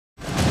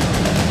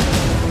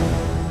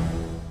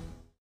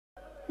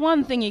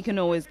One thing you can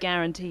always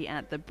guarantee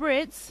at the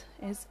Brits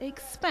is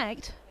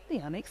expect the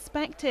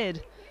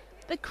unexpected.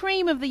 The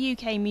cream of the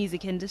UK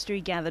music industry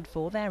gathered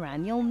for their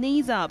annual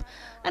Knees Up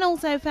and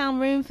also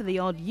found room for the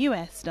odd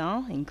US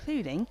star,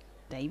 including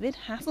David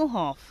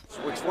Hasselhoff.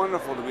 It's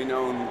wonderful to be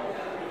known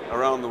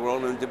around the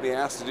world and to be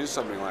asked to do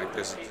something like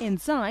this.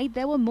 Inside,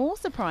 there were more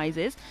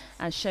surprises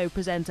as show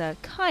presenter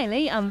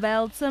Kylie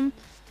unveiled some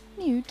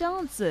new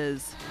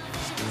dancers.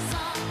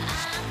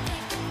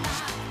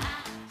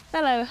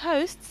 Fellow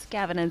hosts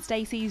Gavin and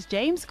Stacey's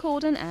James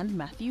Corden and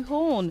Matthew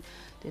Horn.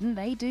 Didn't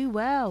they do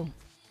well?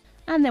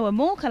 And there were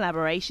more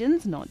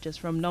collaborations, not just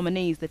from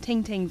nominees the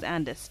Ting Tings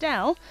and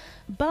Estelle,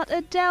 but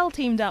Adele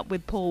teamed up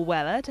with Paul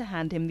Weller to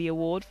hand him the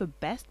award for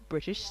Best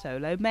British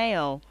Solo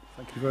Male.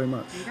 Thank you very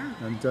much.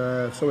 And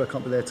sorry I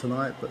can't be there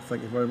tonight, but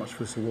thank you very much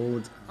for this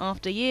award.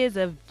 After years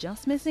of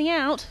just missing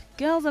out,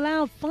 Girls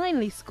Aloud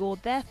finally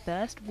scored their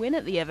first win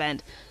at the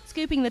event,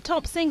 scooping the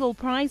top single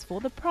prize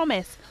for The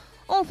Promise,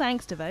 all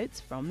thanks to votes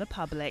from the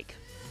public.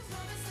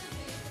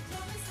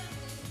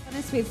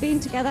 We've been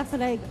together for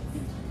like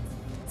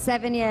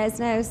 7 years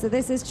now, so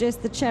this is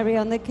just the cherry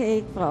on the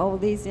cake for all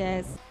these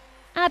years.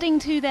 Adding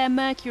to their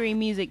Mercury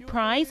Music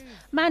Prize,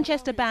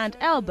 Manchester band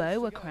Elbow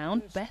were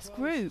crowned Best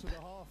Group.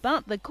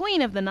 But the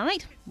queen of the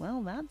night,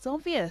 well, that's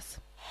obvious.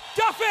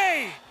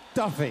 Duffy!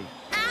 Duffy.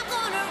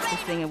 The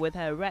singer with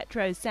her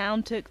retro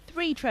sound took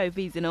 3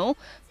 trophies in all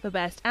for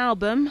Best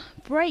Album,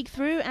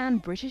 Breakthrough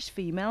and British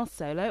Female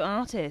Solo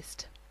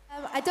Artist.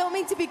 I don't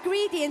mean to be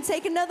greedy and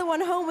take another one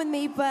home with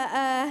me, but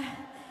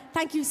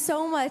thank you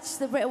so much,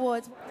 the Brit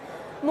Awards.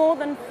 More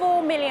than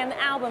 4 million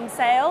album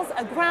sales,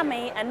 a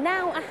Grammy, and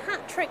now a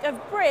hat-trick of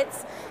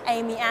Brits.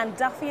 Amy and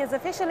Duffy is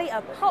officially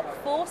a pop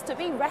force to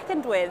be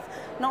reckoned with.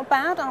 Not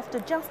bad after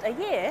just a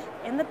year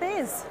in the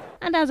biz.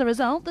 And as a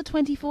result, the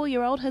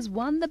 24-year-old has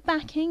won the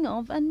backing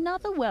of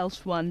another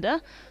Welsh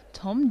wonder,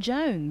 Tom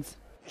Jones.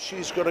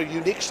 She's got a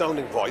unique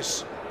sounding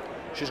voice.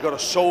 She's got a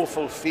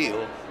soulful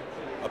feel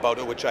about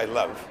her, which I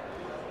love.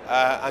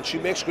 And she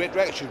makes great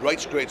records. She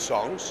writes great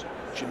songs.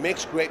 She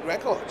makes great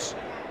records.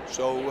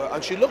 So,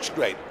 and she looks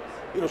great.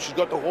 You know, she's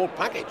got the whole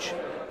package.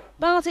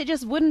 But it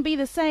just wouldn't be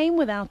the same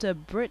without a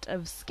Brit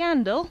of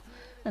scandal,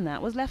 and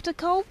that was left to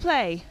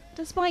Coldplay.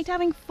 Despite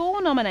having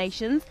 4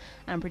 nominations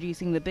and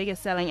producing the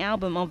biggest selling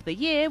album of the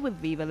year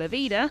with Viva La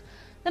Vida,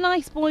 the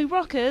Nice Boy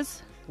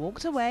Rockers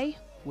walked away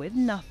with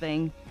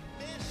nothing.